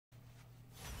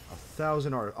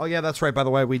1,000 art. Oh, yeah, that's right. By the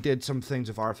way, we did some things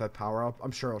of artifact power.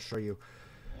 I'm sure I'll show you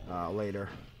later.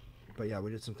 But yeah,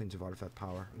 we did some things of artifact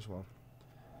power as well.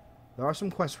 There are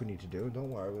some quests we need to do. Don't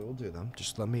worry, we will do them.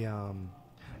 Just let me,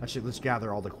 Actually, let's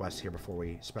gather all the quests here before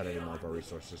we spend any more of our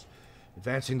resources.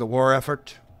 Advancing the war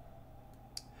effort.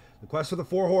 The quest for the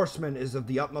 4 horsemen is of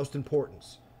the utmost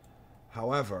importance.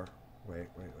 However... Wait.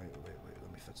 Let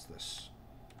me fix this.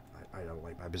 I don't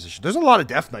like my position. There's a lot of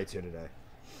Death Knights here today.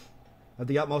 Of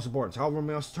the utmost importance. However,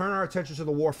 we must turn our attention to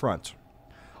the war front.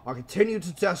 Our continued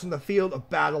success in the field of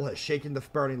battle has shaken the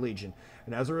Burning Legion,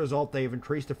 and as a result, they have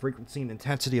increased the frequency and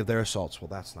intensity of their assaults. Well,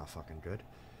 that's not fucking good.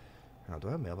 Now, do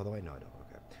I have mail, by the way? No, I don't.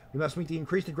 Okay. We must meet the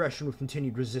increased aggression with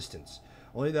continued resistance.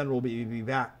 Only then will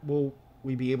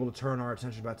we be able to turn our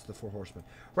attention back to the 4 horsemen.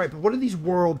 Right, but what are these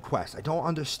world quests? I don't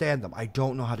understand them. I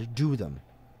don't know how to do them.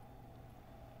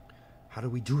 How do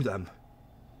we do them?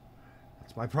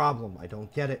 That's my problem. I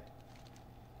don't get it.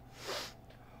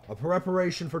 Our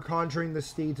preparation for conjuring the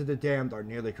steeds of the damned are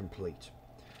nearly complete.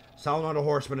 Saladin the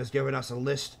Horseman has given us a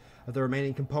list of the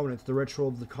remaining components. The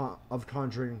ritual of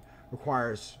conjuring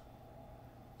requires...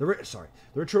 The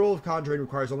ritual of conjuring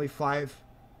requires only 5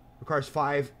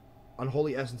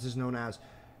 unholy essences known as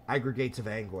aggregates of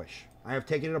anguish. I have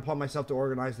taken it upon myself to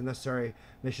organize the necessary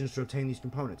missions to obtain these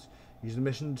components. Use the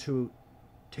mission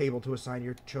table to assign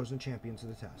your chosen champion to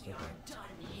the task.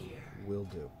 Okay. Will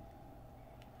do.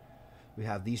 We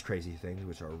have these crazy things,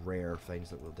 which are rare things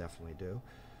that we'll definitely do.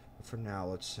 But for now,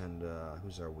 let's send,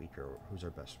 who's our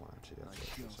best one? Actually,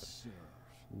 that's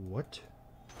what?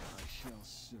 I shall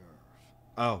serve.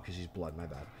 Oh, because he's blood, my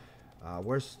bad.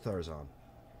 Where's Thurzon?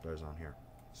 Thurzon here.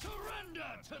 Surrender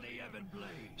to the Ebon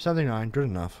Blade. 79, good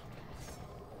enough.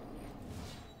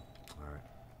 Alright.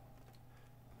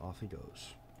 Off he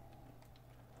goes.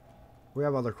 We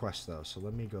have other quests, though, so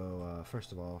let me go,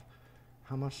 first of all,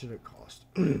 how much did it cost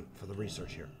for the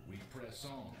research here? We press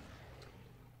on.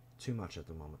 Too much at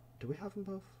the moment. Do we have them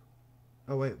both?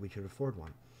 Oh, wait, we could afford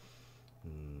one.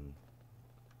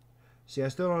 See, I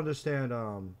still don't understand,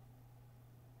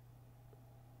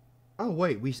 Oh,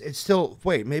 wait,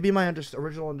 wait, maybe my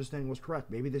original understanding was correct.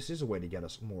 Maybe this is a way to get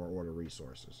us more order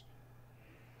resources.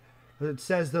 But it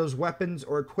says those weapons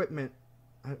or equipment...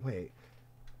 wait.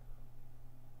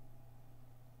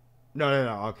 No,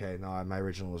 okay, no, my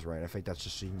original was right. I think that's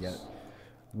just so you can get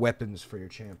weapons for your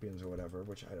champions or whatever,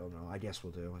 which I don't know. I guess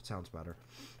we'll do. It sounds better.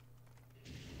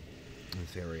 In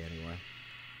theory, anyway.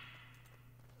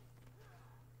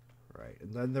 Right,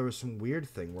 and then there was some weird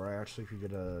thing where I actually could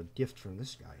get a gift from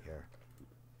this guy here.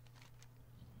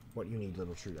 What you need,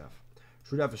 little True Death.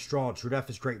 True Death is strong. True Death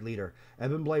is great leader.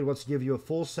 Ebon Blade wants to give you a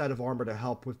full set of armor to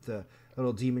help with the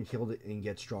little demon killed and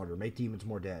get stronger. Make demons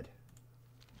more dead.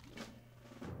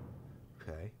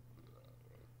 Okay.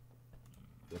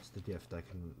 That's the gift I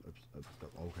can...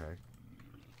 okay.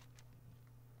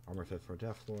 Armor fit for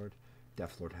Death Lord.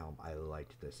 Death Lord helm. I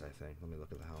liked this, I think. Let me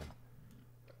look at the helm.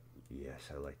 Yes,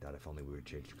 I like that. If only we would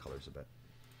change the colors a bit.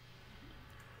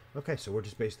 Okay, so we're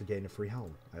just basically getting a free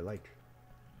helm. I like.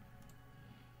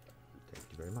 Thank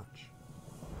you very much.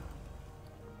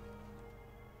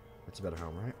 That's a better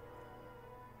helm, right?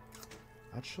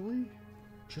 Actually,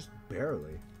 just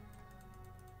barely.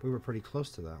 We were pretty close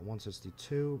to that.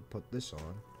 162, put this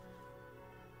on.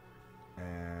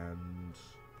 And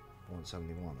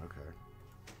 171, okay.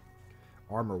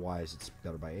 Armor-wise, it's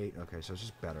better by 8. Okay, so it's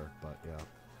just better, but yeah.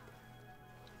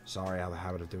 Sorry, I have a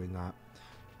habit of doing that.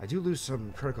 I do lose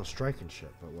some critical strike and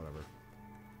shit, but whatever.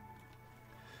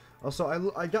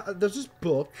 Also, I got... There's this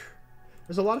book.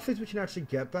 There's a lot of things we can actually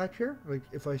get back here. Like,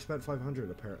 if I spent 500,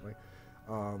 apparently.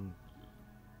 Oh.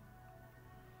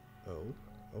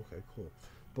 Okay, cool.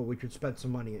 But we could spend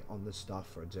some money on this stuff,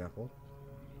 for example.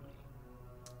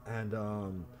 And,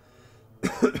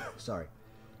 sorry.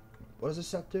 What does this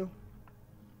set do?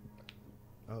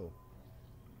 Oh.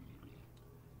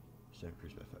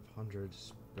 Increase by 500.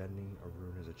 Spending a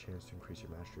rune has a chance to increase your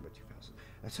mastery by 2,000.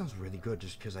 That sounds really good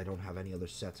just because I don't have any other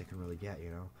sets I can really get, you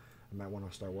know? I might want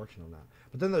to start working on that.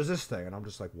 But then there's this thing, and I'm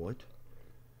just like, what?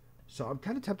 So I'm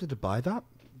kind of tempted to buy that,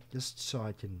 just so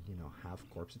I can, you know, have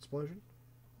Corpse Explosion.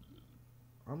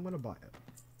 I'm going to buy it.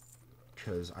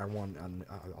 Because I want,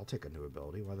 I'll take a new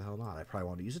ability, why the hell not? I probably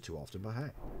won't use it too often, but hey.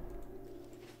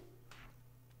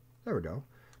 There we go.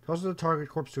 Causes the target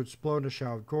corpse to explode in a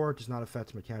shower of gore. It does not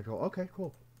affect mechanical. Okay,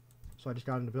 cool. So I just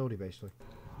got an ability, basically.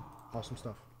 Awesome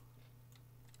stuff.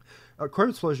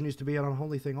 Corpse Explosion used to be an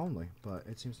unholy thing only, but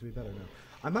it seems to be better now.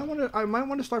 I might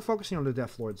want to start focusing on the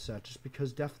Death Lord set, just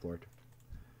because Death Lord.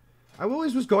 I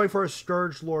always was going for a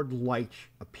Scourge Lord-like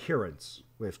appearance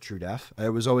with True Death. It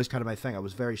was always kind of my thing. I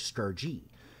was very Scourgy.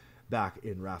 back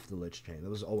in Wrath of the Lich King. That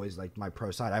was always like my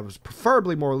pro side. I was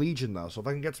preferably more Legion though, so if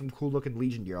I can get some cool looking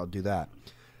Legion gear, I'll do that.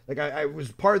 Like I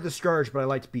was part of the Scourge, but I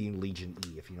liked being Legion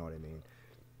E, if you know what I mean.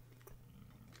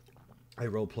 I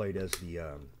roleplayed as the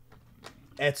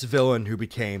Etz villain who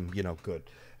became, you know, good.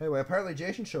 Anyway, apparently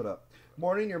Jason showed up.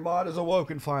 Morning, your mod is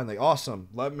awoken finally. Awesome.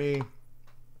 Let me,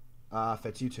 if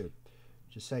it's YouTube,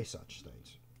 just say such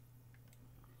things.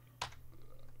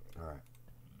 Alright.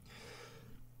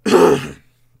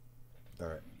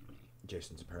 Alright.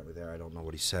 Jason's apparently there. I don't know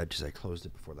what he said because I closed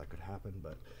it before that could happen,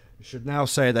 but I should now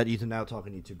say that Ethan now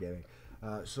talking YouTube gaming.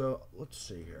 So, let's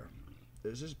see here.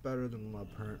 Is this better than my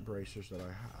parent bracers that I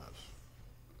have?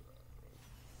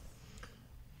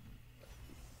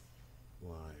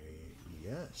 Why,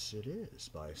 yes, it is,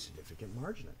 by a significant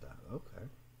margin at that. Okay.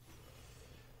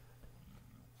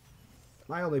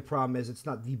 My only problem is it's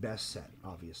not the best set,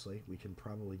 obviously. We can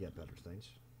probably get better things.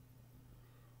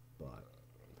 But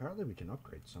apparently we can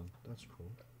upgrade some. That's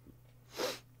cool.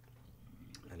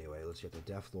 Anyway, let's get the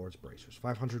Death Lord's bracers.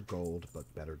 500 gold,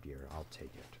 but better gear. I'll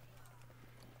take it.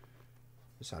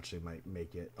 This actually might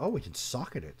make it... Oh, we can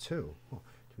socket it, too. Oh,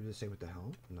 do we do the same with the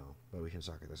helm? No, but we can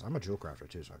socket this. I'm a jewel crafter,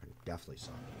 too, so I can definitely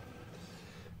socket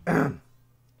it.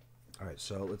 Alright,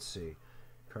 so let's see.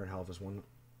 Current health is 1...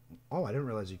 Oh, I didn't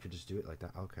realize you could just do it like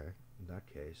that. Okay, in that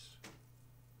case.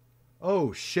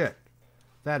 Oh, shit.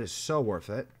 That is so worth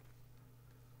it.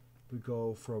 We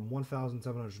go from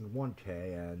 1,701k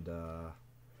and,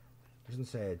 it doesn't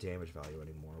say a damage value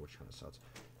anymore, which kind of sucks.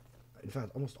 In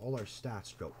fact, almost all our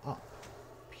stats go up.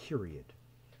 Period.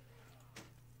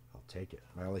 I'll take it.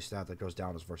 My only stat that goes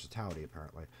down is versatility,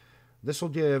 apparently. This will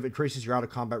give, increases your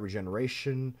out-of-combat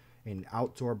regeneration in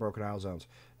outdoor Broken Isle zones.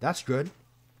 That's good.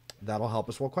 That'll help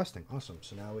us while questing. Awesome.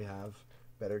 So now we have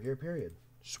better gear, period.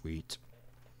 Sweet.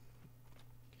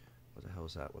 What the hell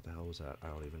is that? What the hell was that? I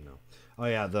don't even know. Oh,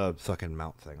 yeah, the fucking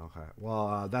mount thing. Okay.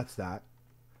 Well, that's that.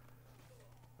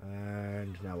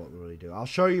 And now what will we do? I'll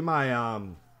show you my,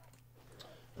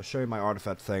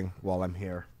 artifact thing while I'm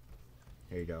here.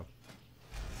 Here you go.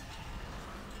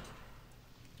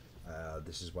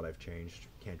 This is what I've changed.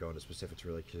 Can't go into specifics,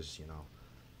 really, because, you know,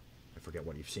 I forget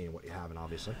what you've seen and what you haven't,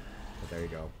 obviously. But there you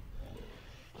go.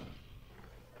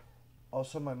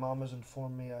 Also, my mom has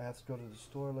informed me I have to go to the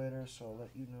store later, so I'll let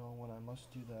you know when I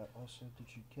must do that. Also, did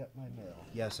you get my mail?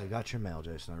 Yes, I got your mail,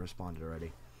 Jason. I responded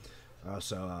already. I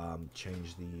also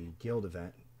changed the guild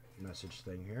event message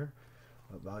thing here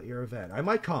about your event. I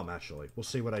might come, actually. We'll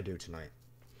see what I do tonight.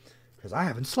 Because I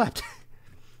haven't slept.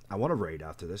 I want to raid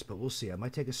after this, but we'll see. I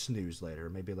might take a snooze later,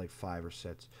 maybe like 5 or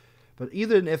 6. But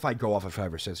even if I go off at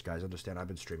 5 or 6, guys, understand I've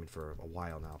been streaming for a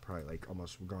while now. Probably like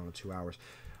almost going on 2 hours.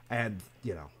 And,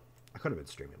 you know, I could have been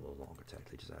streaming a little longer,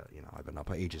 technically, because, you know, I've been up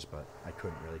for ages, but I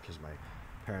couldn't really because my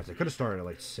parents, I could have started at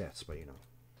like 6, but, you know,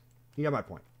 you got my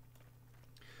point.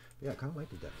 But yeah, I kind of like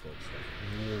the Death Lord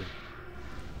stuff.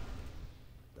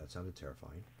 That sounded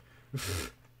terrifying.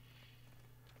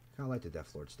 Kind of like the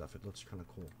Death Lord stuff. It looks kind of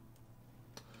cool.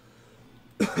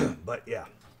 But yeah,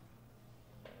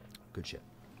 good shit.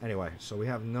 Anyway, so we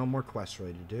have no more quests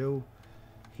really to do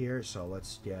here, so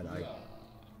let's get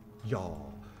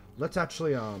y'all. Let's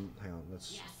actually hang on.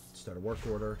 Let's start a work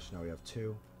order. So now we have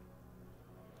 2,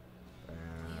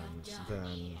 and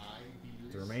then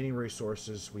the remaining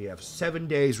resources. We have 7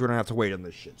 days. We're gonna have to wait on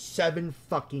this shit. 7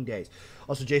 fucking days.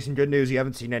 Also, Jason, good news. You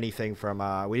haven't seen anything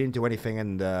from. We didn't do anything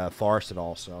in the forest at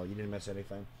all, so you didn't miss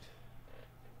anything.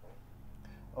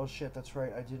 Oh shit, that's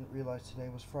right. I didn't realize today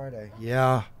was Friday.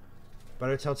 Yeah.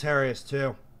 Better tell Terrius,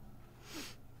 too.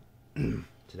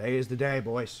 Today is the day,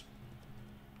 boys.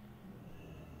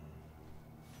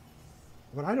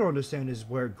 What I don't understand is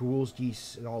where ghouls,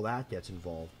 geese, and all that gets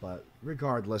involved. But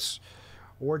regardless,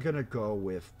 we're going to go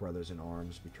with Brothers in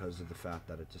Arms because of the fact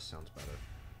that it just sounds better.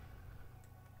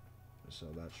 So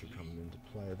that should come into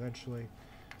play eventually.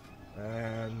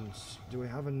 And do we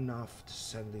have enough to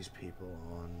send these people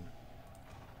on...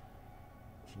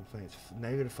 It's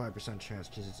negative 5% chance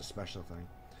because it's a special thing.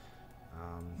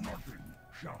 Nothing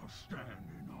shall stand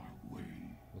in our way.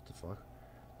 What the fuck?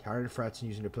 Carrying frets and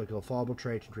using the applicable fallable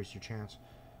trait to increase your chance.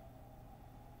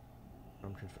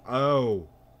 I'm confused. Oh.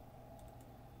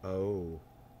 Oh.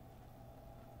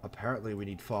 Apparently we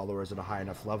need followers at a high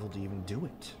enough level to even do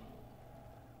it.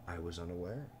 I was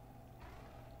unaware.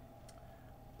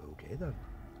 Okay then.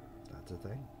 That's a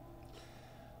thing.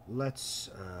 Let's,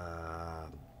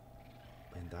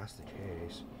 and that's the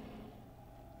case.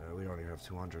 We don't even have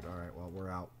 200. Alright, well, we're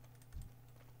out.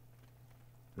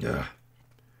 Ugh.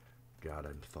 God,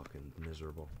 I'm fucking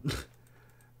miserable.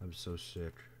 I'm so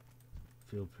sick.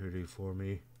 Feel pity for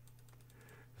me.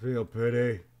 Feel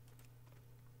pity.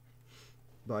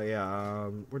 But yeah,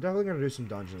 we're definitely going to do some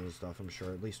dungeons and stuff, I'm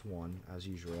sure. At least one, as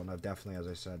usual. And I've definitely, as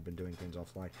I said, been doing things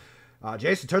offline.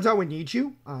 Jason, turns out we need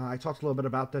you. I talked a little bit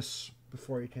about this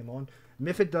before you came on.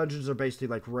 Mythic dungeons are basically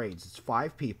like raids. It's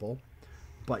 5 people,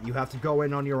 but you have to go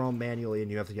in on your own manually, and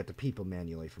you have to get the people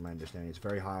manually, from my understanding. It's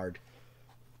very hard,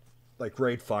 like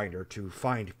Raid Finder, to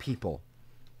find people.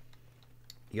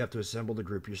 You have to assemble the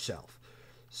group yourself.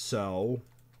 So,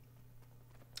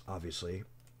 obviously,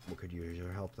 we could use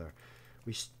your help there.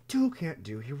 We still can't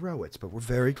do heroics, but we're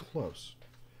very close.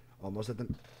 Almost at the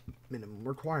minimum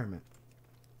requirement.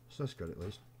 So that's good, at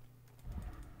least.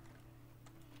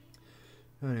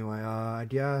 Anyway, I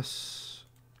guess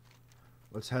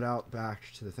let's head out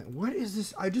back to the thing. What is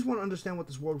this? I just want to understand what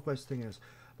this world quest thing is.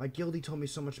 My guildie told me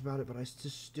so much about it, but I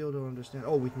just still don't understand.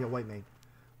 Oh, we can get White Mane.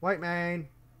 White Mane!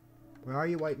 Where are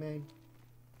you, White Mane?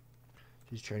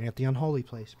 She's training at the unholy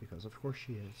place, because of course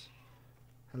she is.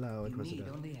 Hello, Inquisitor. You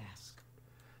need only ask.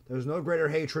 There is no greater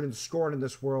hatred and scorn in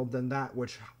this world than that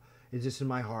which exists in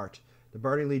my heart. The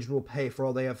Burning Legion will pay for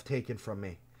all they have taken from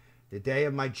me. The day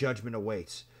of my judgment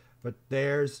awaits, but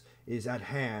theirs is at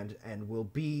hand, and will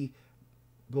be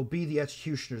the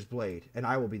executioner's blade, and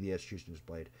I will be the executioner's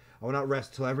blade. I will not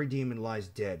rest till every demon lies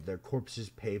dead, their corpses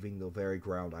paving the very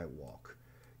ground I walk.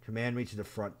 Command me to the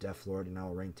front, Death Lord, and I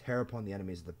will rain terror upon the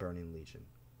enemies of the Burning Legion.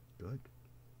 Good.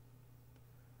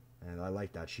 And I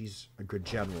like that. She's a good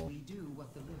general. We do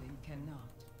what the living cannot.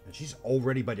 And she's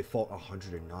already by default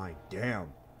 109.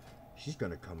 Damn. She's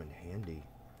gonna come in handy.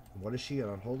 And what is she, an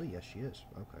unholy? Yes, she is.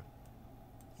 Okay.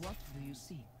 What do you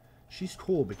seek? She's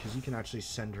cool because you can actually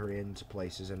send her into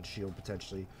places, and she'll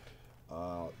potentially,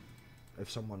 if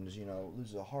someone is,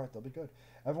 loses a heart, they'll be good.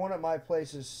 Everyone at my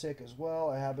place is sick as well.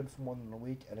 I have been for more than a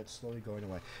week, and it's slowly going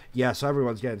away. Yeah, so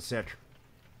everyone's getting sick.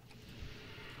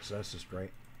 So that's just great.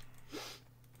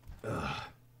 Ugh.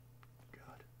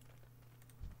 God.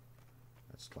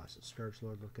 That's classic Scourge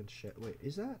Lord looking shit. Wait,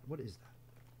 is that? What is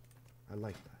that? I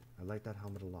like that. I like that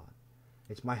helmet a lot.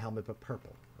 It's my helmet, but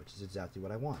purple, which is exactly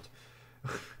what I want.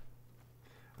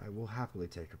 I will happily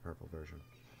take a purple version.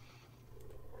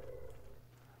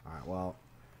 Alright, well,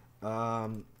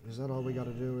 is that all we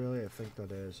gotta do, really? I think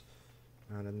that is.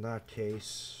 And in that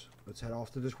case, let's head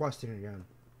off to this questing again.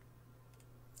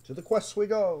 To the quests we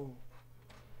go!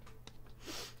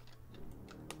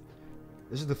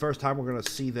 This is the first time we're gonna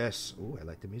see this. Ooh, I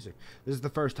like the music. This is the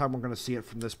first time we're gonna see it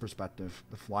from this perspective,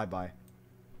 the flyby.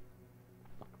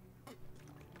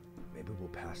 Maybe we'll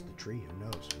pass the tree, who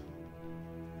knows?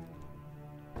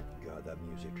 God, that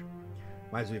music.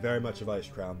 Reminds me very much of Ice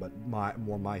Crown, but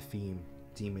more my theme.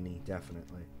 Demony,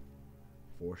 definitely.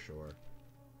 For sure.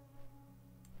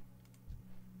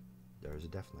 There's a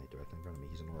Death Knight directly in front of me.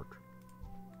 He's an orc.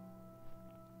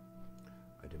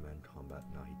 I demand combat.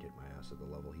 No, he kicked my ass at the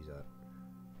level he's at.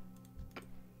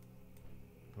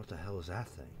 What the hell is that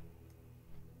thing?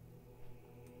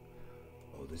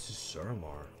 Oh, this is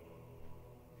Suramar.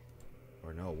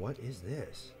 Or no, what is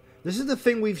this? This is the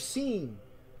thing we've seen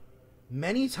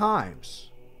many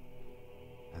times.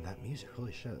 And that music,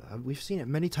 holy shit. We've seen it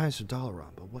many times for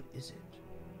Dalaran, but what is it?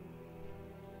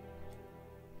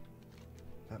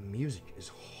 That music is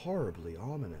horribly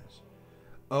ominous.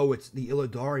 Oh, it's the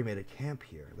Illidari made a camp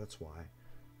here. That's why.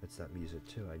 It's that music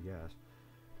too, I guess.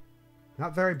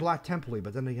 Not very Black Temple-y,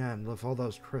 but then again, with all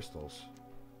those crystals.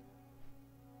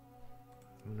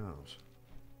 Who knows?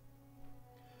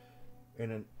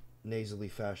 In a nasally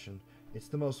fashion. It's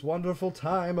the most wonderful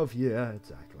time of year.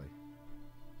 Exactly.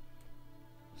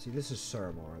 See, this is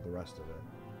Suramar, the rest of it.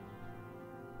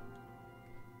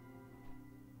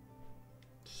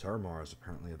 Suramar is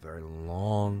apparently a very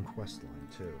long quest line,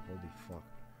 too. Holy fuck.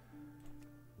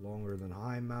 Longer than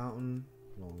High Mountain.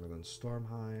 Longer than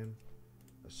Stormheim.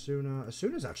 Asuna.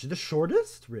 Asuna's actually the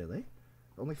shortest? Really?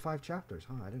 Only 5 chapters,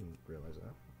 huh? I didn't realize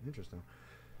that. Interesting.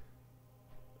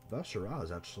 Val'sharah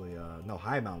is actually, no,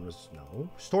 High Mountain was, no.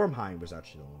 Stormheim was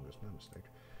actually the longest, my mistake.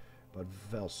 But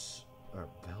Val'suna.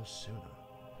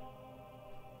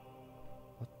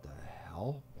 What the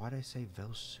hell? Why did I say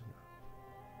Val'suna?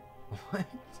 What?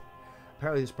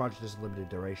 Apparently this project is limited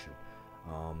duration.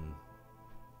 I'm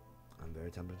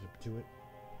very tempted to do it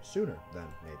sooner then,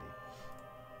 maybe.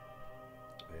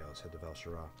 Yeah, let's head to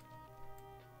Val'sharah.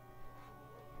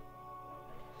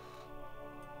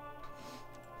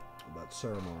 But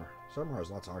Suramar. Suramar has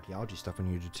lots of archaeology stuff in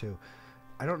Yuji too.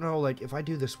 I don't know, like, if I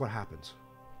do this, what happens?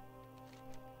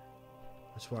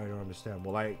 That's what I don't understand.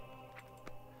 Well,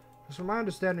 because from my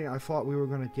understanding, I thought we were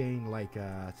going to gain, like,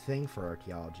 a thing for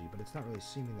archaeology, but it's not really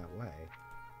seeming that way.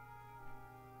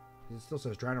 It still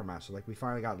says Draenor Master. Like, we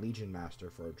finally got Legion Master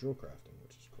for drill crafting,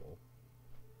 which is cool.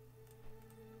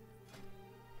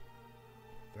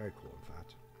 Very cool, in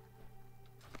fact.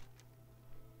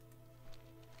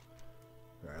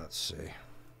 Alright, let's see.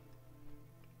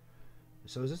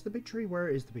 So is this the big tree? Where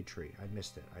is the big tree? I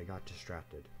missed it. I got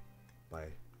distracted by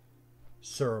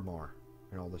Suramar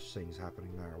and all the things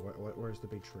happening there. Where's the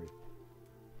big tree?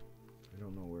 I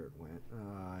don't know where it went.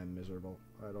 I'm miserable.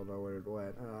 I don't know where it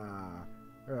went.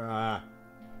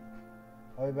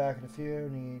 I'll be back in a few.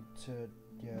 Need to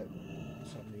get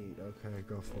something to eat. Okay,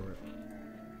 go for it.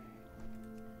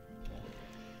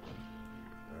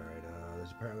 Alright,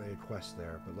 there's apparently a quest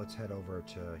there, but let's head over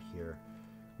to here.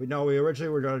 We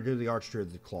originally were going to do the Archdruid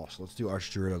of the Claw, so let's do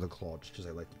Archdruid of the Claw, just because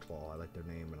I like the Claw, I like their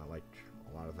name, and I like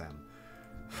a lot of them.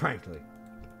 Frankly.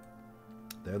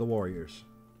 They're the warriors.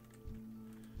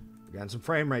 We got some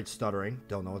frame rate stuttering,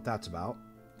 don't know what that's about.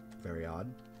 Very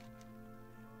odd.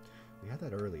 We had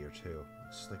that earlier, too.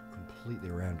 It's, like,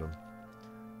 completely random.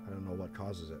 I don't know what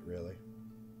causes it, really.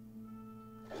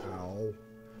 Ow.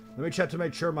 Let me check to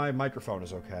make sure my microphone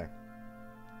is okay.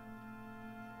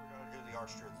 We're going to do the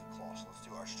Archdruid of the Claw, so let's do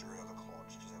Archdruid of the Claw,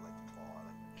 just because I like the Claw.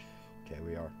 Okay,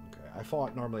 we are. Okay. I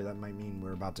thought normally that might mean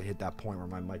we're about to hit that point where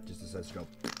my mic just decides to go.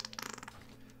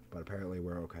 But apparently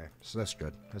we're okay. So that's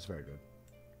good. That's very good.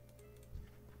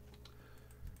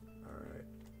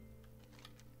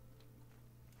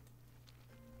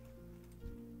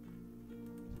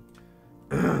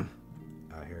 Alright.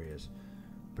 Here he is.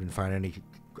 Didn't find any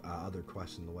other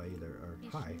quests in the way either.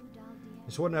 Hi.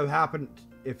 This wouldn't have happened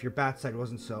if your bat side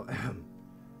wasn't so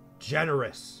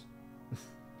generous.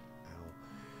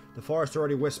 The forest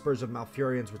already whispers of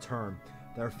Malfurion's return.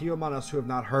 There are few among us who have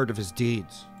not heard of his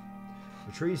deeds.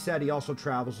 The tree said he also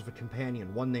travels with a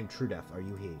companion, one named Truedeath. Are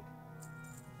you he?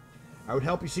 I would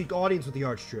help you seek audience with the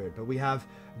Archdruid, but we have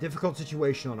a difficult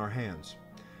situation on our hands.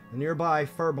 The nearby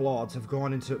Furbloods have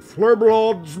gone into...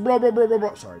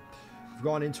 Sorry. Have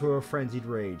gone into a frenzied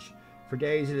rage. For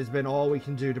days it has been all we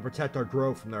can do to protect our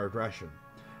grove from their aggression.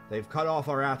 They've cut off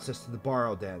our access to the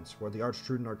Borrow Dens, where the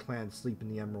Archdruid and our clan sleep in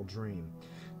the Emerald Dream.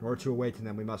 In order to awaken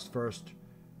them, we must first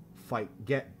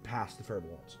get past the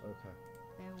Furbloods. Okay.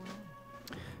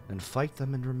 And fight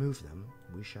them and remove them,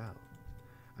 we shall.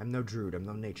 I'm no druid, I'm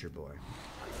no nature boy.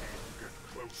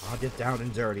 I'll get down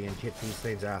and dirty and kick these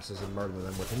things' asses and murder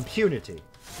them with impunity.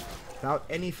 Without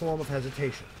any form of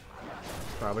hesitation.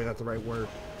 Probably not the right word.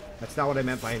 That's not what I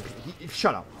meant by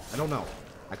shut up. I don't know.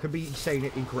 I could be saying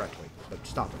it incorrectly, but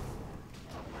stop it.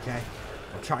 Okay?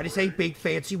 I'm trying to say big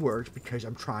fancy words because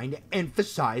I'm trying to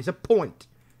emphasize a point.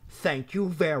 Thank you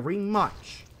very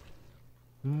much.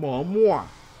 Moi.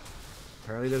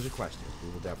 Apparently there's a quest here. We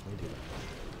will definitely do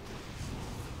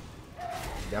that.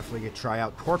 Definitely try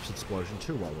out Corpse Explosion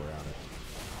too while we're at it.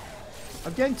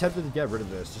 I'm getting tempted to get rid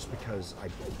of this just because I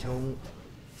tend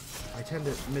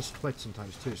to misclick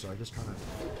sometimes too, so I just kind of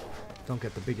don't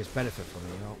get the biggest benefit from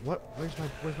it, you know? What?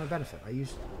 Where's my benefit? I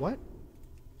used... What?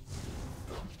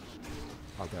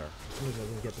 Oh, there. As soon as I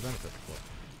didn't get the benefit before.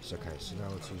 It's okay, so now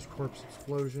let's use Corpse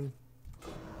Explosion.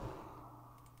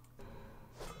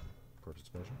 Corpse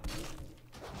Explosion.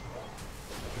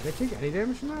 Did they take any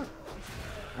damage from that?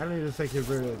 I don't even think it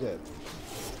really did.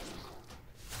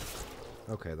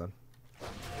 Okay, then.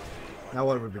 Now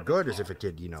what would be good is if it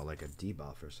did, you know, like a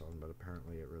debuff or something, but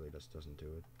apparently it really just doesn't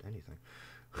do anything.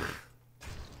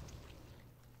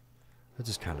 That's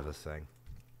just kind of a thing.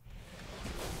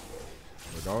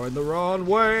 We're going the wrong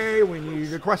way. We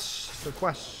need a quest. A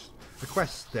quest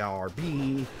there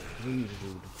be. We need to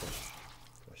do the quest.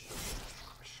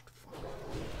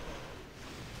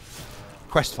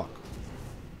 Quest fuck.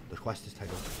 The quest is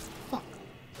titled fuck.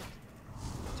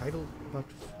 Titled about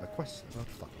a quest about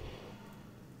fuck.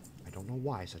 I don't know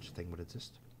why such a thing would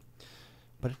exist,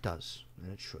 but it does,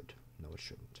 and it should. No, it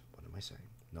shouldn't. What am I saying?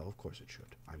 No, of course it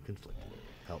should. I'm conflicted.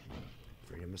 Help me.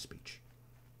 Freedom of speech.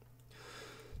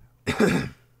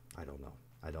 I don't know.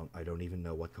 I don't even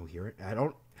know what coherent.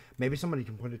 Maybe somebody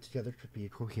can put it together to be a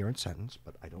coherent sentence,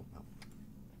 but I don't know.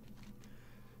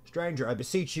 Stranger, I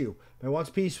beseech you, my once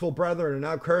peaceful brethren are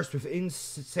now cursed with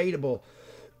insatiable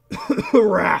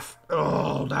wrath.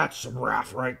 Oh, that's some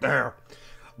wrath right there.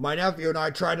 My nephew and I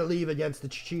tried to leave against the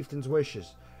chieftain's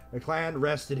wishes. The clan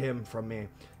wrested him from me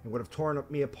and would have torn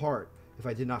me apart if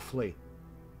I did not flee.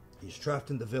 He's trapped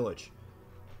in the village.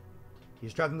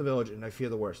 And I fear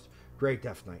the worst. Great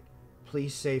Death Knight,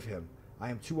 please save him. I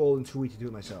am too old and too weak to do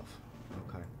it myself.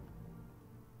 Okay.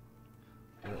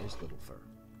 Where is Little Fur?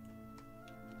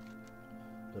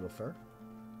 Little Fur?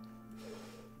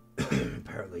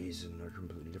 Apparently he's in a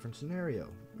completely different scenario,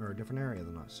 or a different area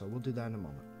than us, so we'll do that in a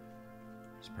moment.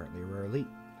 It's apparently a rare elite.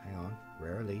 Hang on.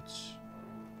 Rare elites.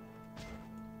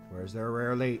 Where's their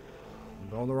rare elite? I'm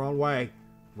going the wrong way.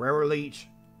 Rare elite.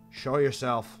 Show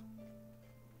yourself.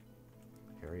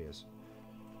 Here he is.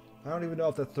 I don't even know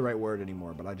if that's the right word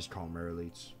anymore, but I just call them rare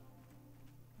elites.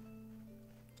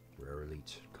 Rare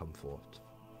elite, come forth.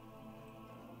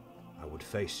 I would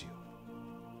face you.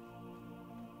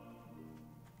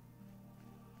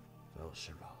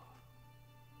 Val'sharah.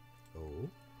 Oh?